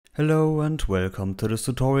Hello and welcome to this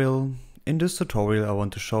tutorial. In this tutorial I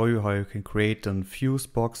want to show you how you can create a Fues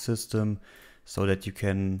Box system so that you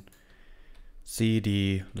can see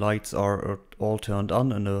the lights are all turned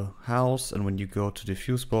on in the house, and when you go to the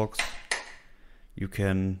Fues Box you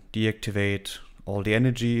can deactivate all the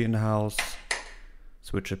energy in the house,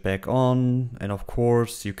 switch it back on, and of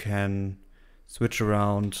course you can switch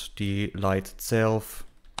around the light itself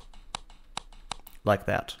like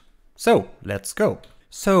that. So let's go.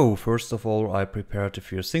 So first of all, I prepared a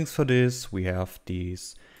few things for this. We have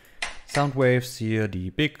these sound waves here, the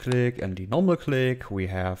big click and the normal click. We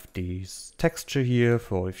have this texture here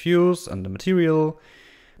for the fuse and the material.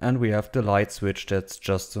 And we have the light switch that's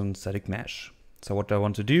just a static mesh. So what I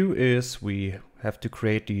want to do is we have to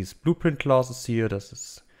create these blueprint classes here. This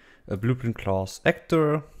is a blueprint class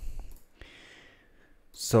actor.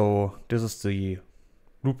 So this is the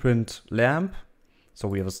blueprint lamp. So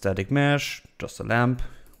we have a static mesh, just a lamp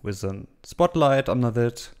with a spotlight under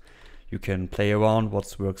it. You can play around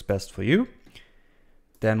what works best for you.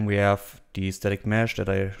 Then we have the static mesh that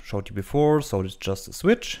I showed you before, so it's just a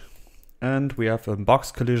switch. And we have a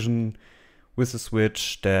box collision with a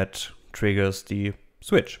switch that triggers the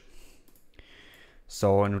switch.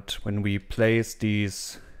 So when we place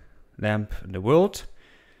these lamp in the world,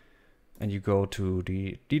 and you go to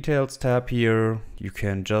the details tab here, you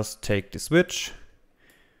can just take the switch,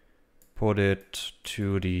 put it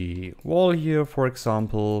to the wall here, for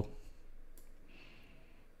example,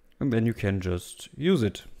 and then you can just use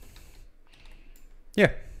it.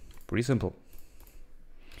 Yeah, pretty simple.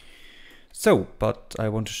 So, but I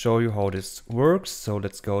want to show you how this works. So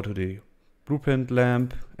let's go to the blueprint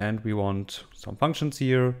lamp and we want some functions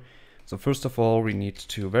here. So first of all, we need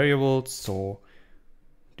two variables. So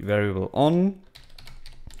the variable on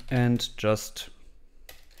and just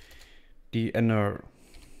the energy.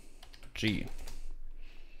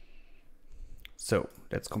 So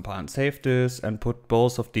let's compile and save this and put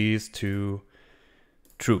both of these to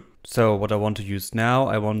true. So what I want to use now,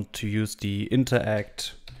 I want to use the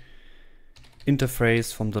interact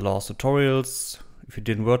interface from the last tutorials. If you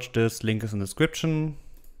didn't watch this, link is in the description.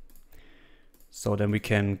 So then we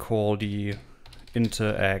can call the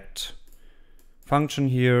interact function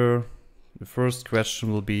here. The first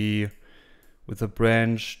question will be with a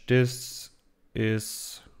branch, this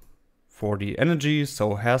is for the energy,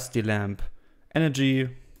 so has the lamp energy,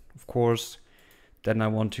 of course. Then I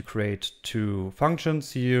want to create two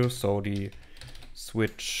functions here, so the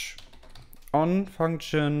switch on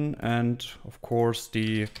function and of course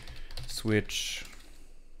the switch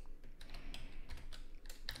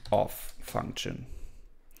off function.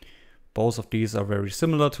 Both of these are very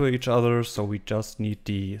similar to each other, so we just need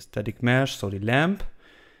the static mesh, so the lamp,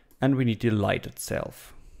 and we need the light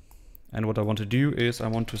itself. And what I want to do is I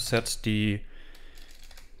want to set the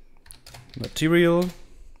material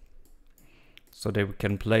so that we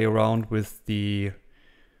can play around with the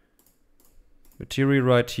material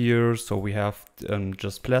right here. So we have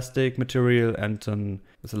just plastic material and then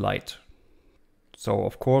with a light. So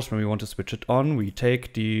of course, when we want to switch it on, we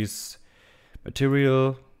take these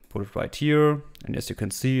material, put it right here. And as you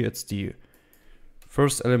can see, it's the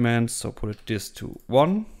first element. So put this to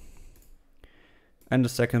 1. And the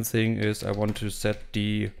second thing is I want to set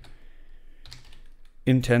the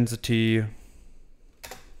intensity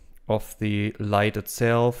of the light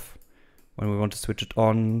itself when we want to switch it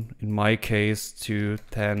on, in my case to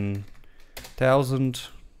 10,000,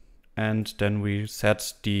 and then we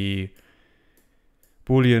set the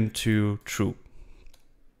boolean to true.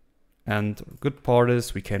 And the good part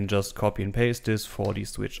is we can just copy and paste this for the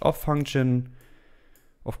switch off function,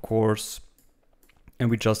 of course. And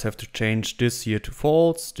we just have to change this here to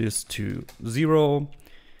false, this to 0.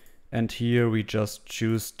 And here we just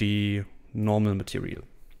choose the normal material.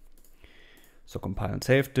 So compile and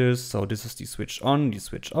save this. So this is the switch on, the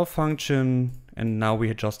switch off function. And now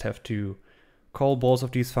we just have to call both of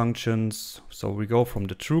these functions. So we go from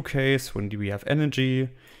the true case when we have energy.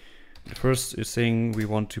 The first thing we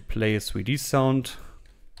want to play a 3D sound.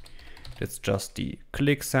 That's just the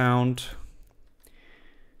click sound.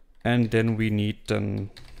 And then we need the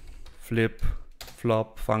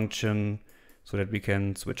flip-flop function so that we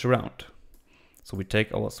can switch around. So we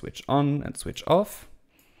take our switch on and switch off.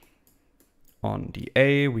 On the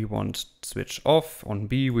A, we want switch off. On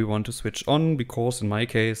B, we want to switch on because in my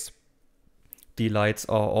case, the lights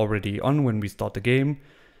are already on when we start the game.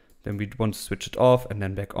 Then we want to switch it off and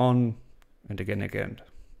then back on and again.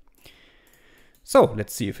 So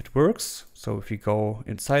let's see if it works. So if we go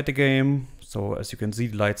inside the game, so as you can see,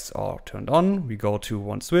 the lights are turned on. We go to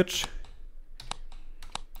one switch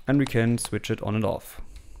and we can switch it on and off.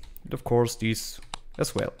 And of course, these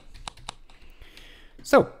as well.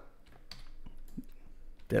 So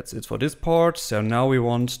that's it for this part. So now we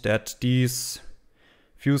want that these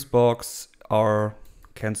fuse box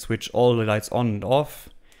can switch all the lights on and off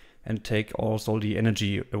and take also the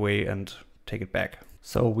energy away and take it back.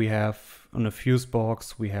 So we have on a fuse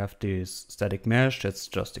box, we have this static mesh, that's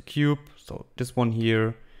just a cube. So this one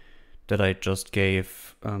here that I just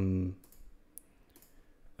gave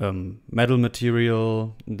metal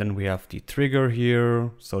material. And then we have the trigger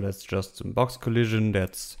here. So that's just some box collision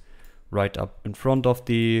that's right up in front of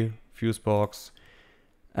the fuse box.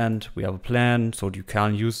 And we have a plan, so you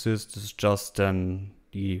can use this. This is just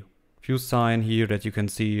the fuse sign here that you can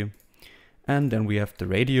see. And then we have the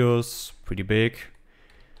radius, pretty big,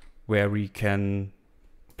 where we can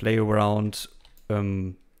play around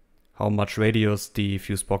how much radius the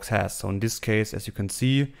fuse box has. So in this case, as you can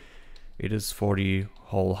see, it is for the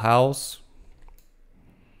whole house.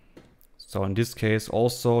 So in this case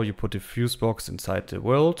also, you put the fuse box inside the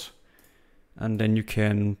world, and then you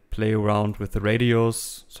can play around with the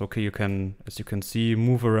radius. So okay, you can, as you can see,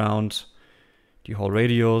 move around the whole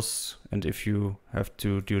radius. And if you have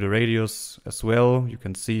to do the radius as well, you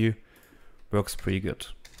can see works pretty good.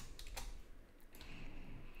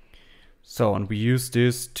 So, and we use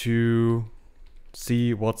this to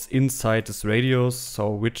see what's inside this radius, so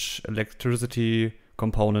which electricity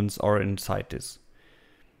components are inside this.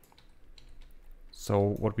 So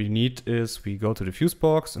what we need is we go to the fuse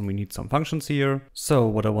box and we need some functions here. So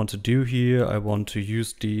what I want to do here, I want to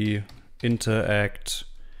use the interact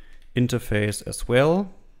interface as well.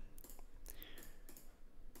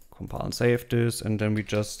 Compile and save this, and then we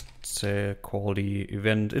just say call the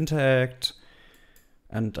event interact.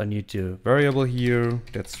 And I need the variable here,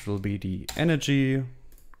 that will be the energy.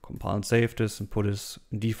 Compile and save this and put this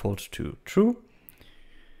default to true.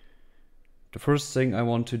 The first thing I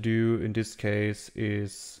want to do in this case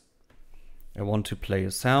is I want to play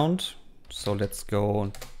a sound. So let's go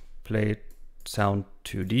and play sound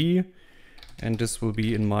 2D. And this will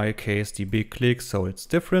be in my case the big click, so it's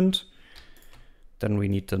different. Then we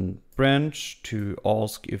need a branch to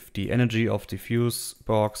ask if the energy of the fuse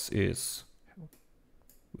box is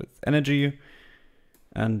with energy,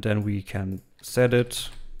 and then we can set it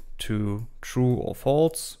to true or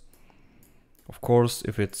false. Of course,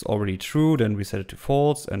 if it's already true, then we set it to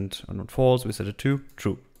false, and not false, we set it to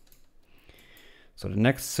true. So the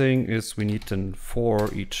next thing is we need a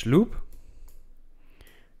for each loop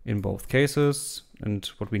in both cases. And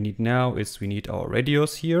what we need now is we need our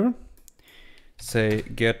radius here. Say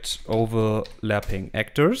get overlapping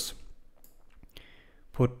actors.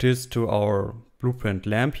 Put this to our blueprint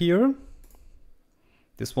lamp here,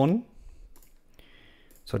 this one,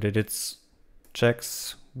 so that it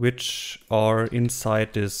checks which are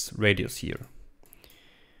inside this radius here.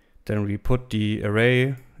 Then we put the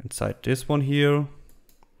array inside this one here.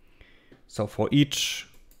 So for each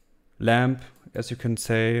lamp, as you can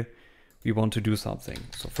say, we want to do something.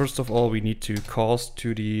 So first of all, we need to cast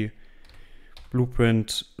to the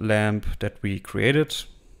blueprint lamp that we created,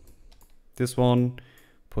 this one.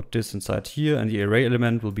 Put this inside here, and the array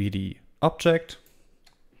element will be the object.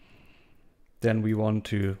 Then we want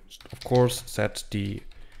to, of course, set the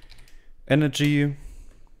energy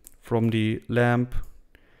from the lamp.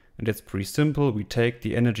 And it's pretty simple. We take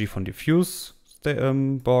the energy from the fuse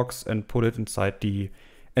box and put it inside the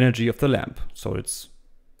energy of the lamp. So it's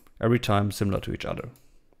every time similar to each other.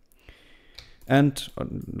 And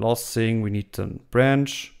last thing, we need a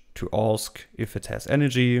branch to ask if it has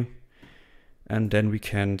energy. And then we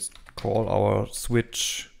can call our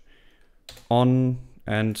switch on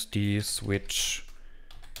and the switch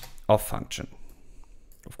off function.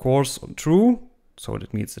 Of course, on true, so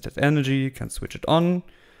that means that it has energy, can switch it on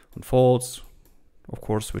false, of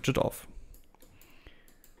course, switch it off.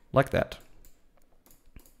 Like that.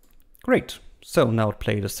 Great. So now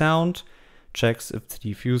play the sound, checks if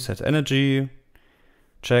the fuse has energy,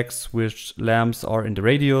 checks which lamps are in the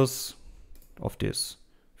radius of this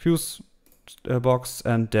fuse box,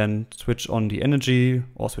 and then switch on the energy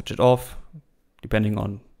or switch it off, depending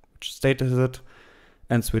on which state is it,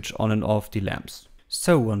 and switch on and off the lamps.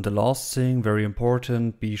 So, and the last thing, very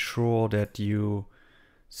important, be sure that you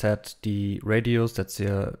set the radius, that's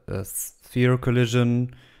a sphere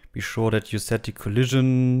collision. Be sure that you set the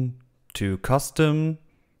collision to custom.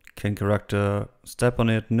 Can character step on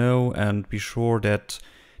it? No. And be sure that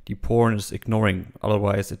the pawn is ignoring,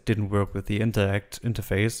 otherwise it didn't work with the interact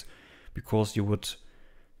interface, because you would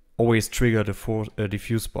always trigger the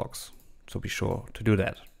fuse box. So be sure to do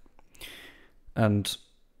that. And,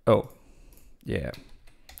 oh, yeah,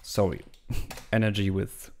 sorry, energy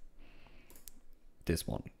with this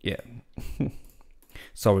one, yeah.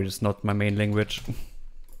 Sorry, it's not my main language.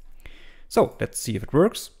 So let's see if it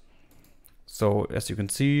works. So as you can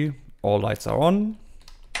see, all lights are on.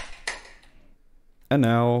 And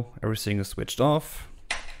now everything is switched off.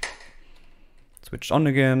 Switched on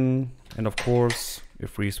again. And of course,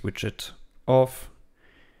 if we switch it off,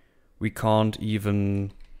 we can't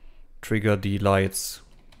even trigger the lights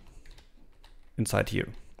inside here.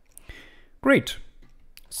 Great.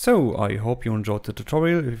 So I hope you enjoyed the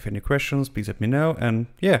tutorial. If you have any questions, please let me know. And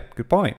yeah, goodbye.